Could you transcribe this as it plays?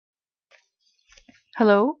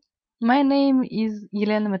Hello, my name is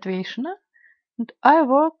Elena Matveishina and I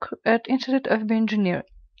work at Institute of Bioengineering.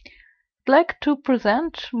 I'd like to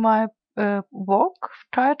present my work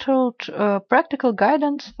titled Practical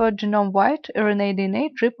Guidance for Genome-Wide RNA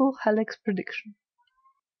DNA Triple Helix Prediction.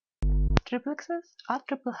 Triplexes are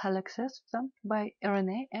triple helixes formed by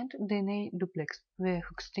RNA and DNA duplex via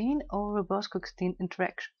Hoeksteen or reverse Hoeksteen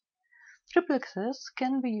interaction. Triplexes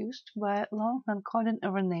can be used by long non-coding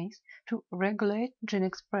RNAs to regulate gene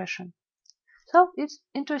expression. So it's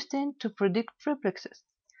interesting to predict triplexes,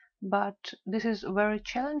 but this is a very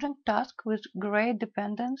challenging task with great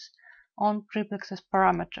dependence on triplexes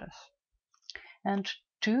parameters. And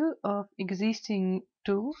two of existing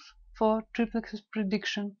tools for triplexes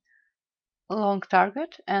prediction, long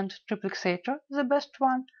target and triplexator, the best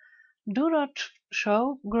one, do not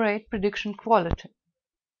show great prediction quality.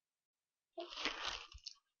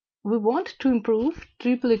 We want to improve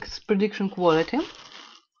triplex prediction quality.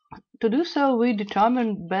 To do so, we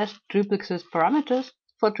determine best triplexes parameters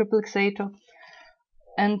for triplexator,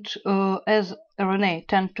 and as RNA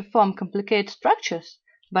tend to form complicated structures,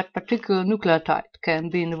 but particular nucleotide can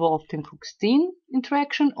be involved in Hoeksteen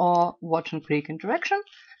interaction or Watson-Crick interaction,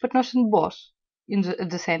 but not in both at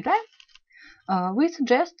the same time, we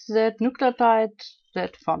suggest that nucleotides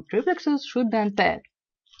that form triplexes should be unpaired.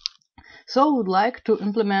 So we would like to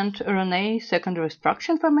implement RNA secondary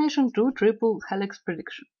structure information to triple helix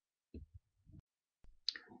prediction.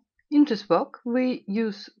 In this work, we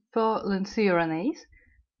use 4 LNC-RNAs,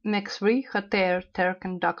 MEX3, HATER, TERC,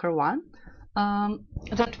 and DACR1,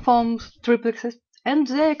 that forms triplexes, and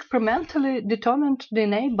they experimentally determined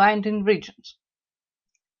DNA binding regions.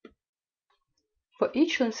 For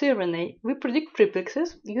each LNC-RNA, we predict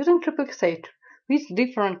triplexes using triplexator with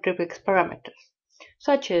different triplex parameters,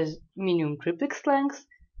 such as minimum triplex length,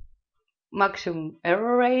 maximum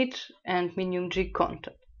error rate, and minimum G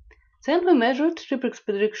content. Then we measured triplex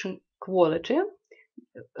prediction quality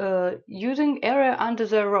using area under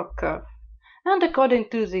the ROC curve, and according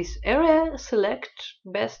to this area, select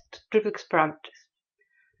best triplex parameters.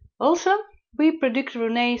 Also, we predict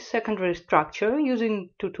RNA secondary structure using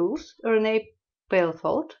two tools, RNA pale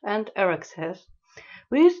fold and RXS,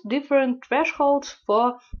 with different thresholds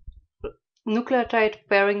for nucleotide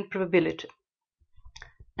pairing probability.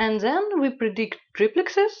 And then we predict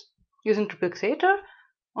triplexes using triplexator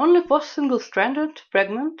only for single-stranded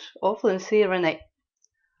fragment of LNC-RNA.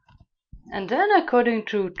 And then, according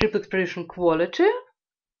to triplex prediction quality,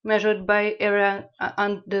 measured by area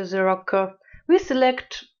under the ROC curve, we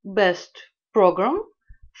select best program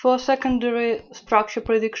for secondary structure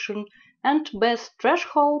prediction and best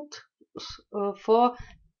threshold for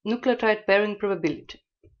nucleotide pairing probability.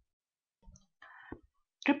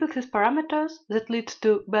 Triplexes parameters that lead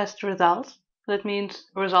to best results, that means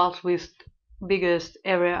results with biggest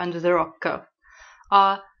area under the ROC curve,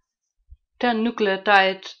 are 10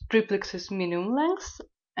 nucleotide triplexes minimum length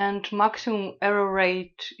and maximum error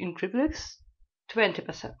rate in triplex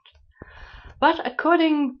 20%. But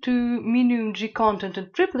according to minimum G content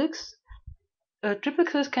in triplex,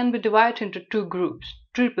 triplexes can be divided into two groups: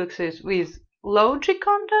 triplexes with low G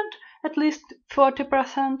content, at least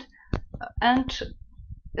 40%, and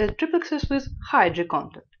triplexes with high G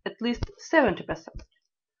content, at least 70%.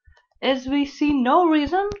 As we see no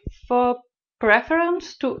reason for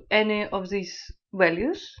preference to any of these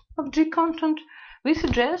values of G content, we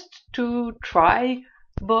suggest to try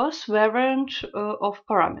both variants of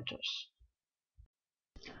parameters.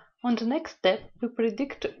 On the next step, we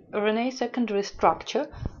predict RNA secondary structure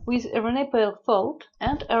with RNA pale fold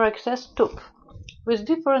and RXS tool, with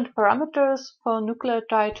different parameters for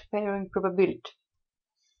nucleotide pairing probability.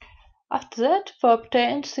 After that, for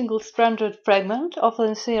obtained single-stranded fragment of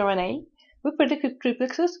LNC-RNA, we predicted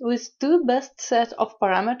triplexes with two best sets of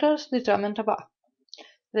parameters determined above.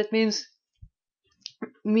 That means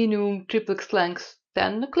minimum triplex length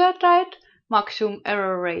 10 nucleotide, maximum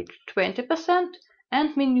error rate 20%,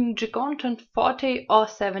 and minimum G content 40 or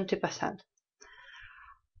 70%.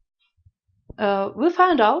 We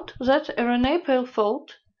find out that RNA pale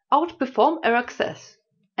fold outperform RXS,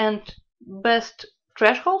 and best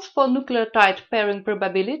thresholds for nucleotide pairing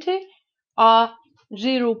probability are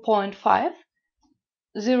 0.5,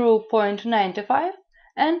 0.95,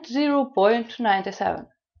 and 0.97.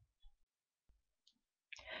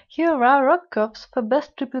 Here are ROC curves for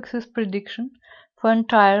best triplexes prediction for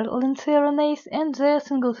entire LNC-RNAs and their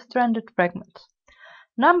single-stranded fragments.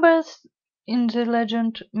 Numbers in the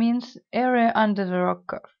legend means area under the ROC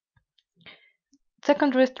curve.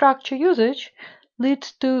 Secondary structure usage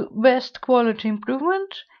leads to best quality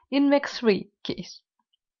improvement in MEX3 case.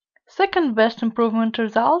 Second best improvement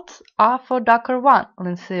results are for Docker1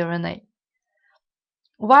 lncRNA.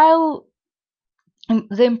 While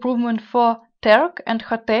the improvement for TERC and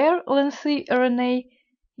HTER lncRNA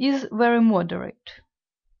is very moderate.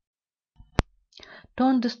 To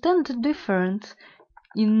understand the difference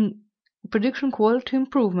in prediction quality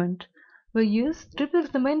improvement, we use triplex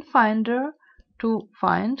domain finder to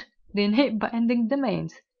find DNA binding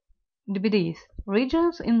domains, DBDs,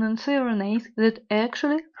 regions in lncRNAs that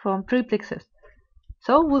actually form triplexes.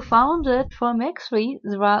 So we found that for MX3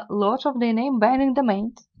 there are lots of DNA binding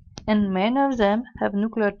domains, and many of them have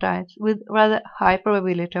nucleotides with rather high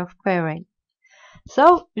probability of pairing.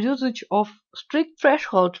 So usage of strict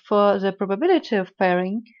threshold for the probability of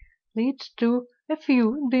pairing leads to a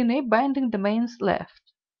few DNA binding domains left.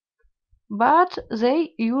 But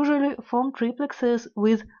they usually form triplexes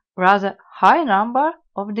with rather high number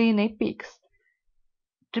of DNA peaks,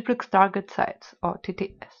 triplex target sites or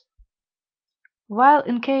TTS. While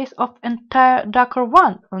in case of entire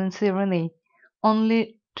Docker1 lncRNA,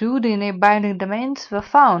 only 2 DNA binding domains were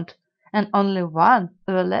found, and only 1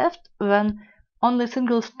 were left when only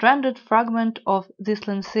single-stranded fragment of this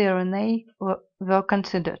lncRNA were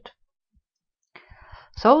considered.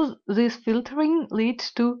 So this filtering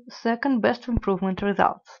leads to second best improvement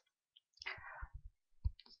results.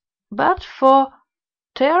 But for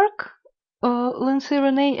TERC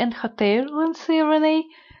lncRNA and HTER lncRNA,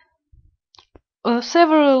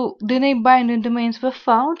 several DNA binding domains were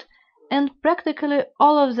found, and practically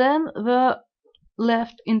all of them were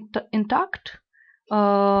left intact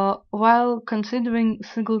while considering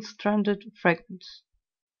single-stranded fragments.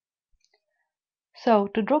 So,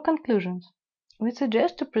 to draw conclusions, we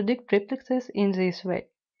suggest to predict triplexes in this way.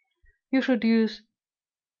 You should use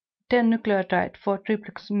 10 nucleotide for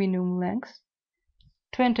triplex minimum length,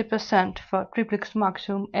 20% for triplex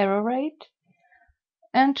maximum error rate,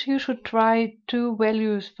 and you should try 2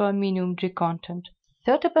 values for minimum G content,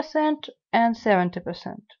 30% and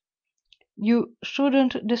 70%. You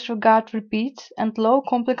shouldn't disregard repeats and low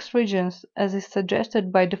complex regions as is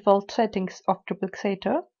suggested by default settings of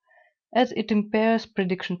triplexator, as it impairs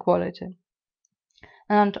prediction quality.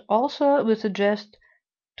 And also we suggest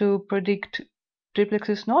to predict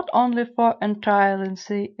triplexes not only for entire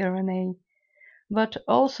lncRNA, but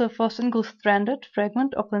also for single-stranded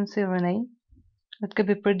fragment of lncRNA that can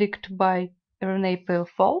be predicted by RNA pair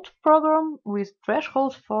fault program with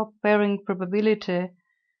thresholds for pairing probability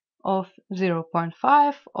of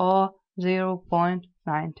 0.5 or 0.95.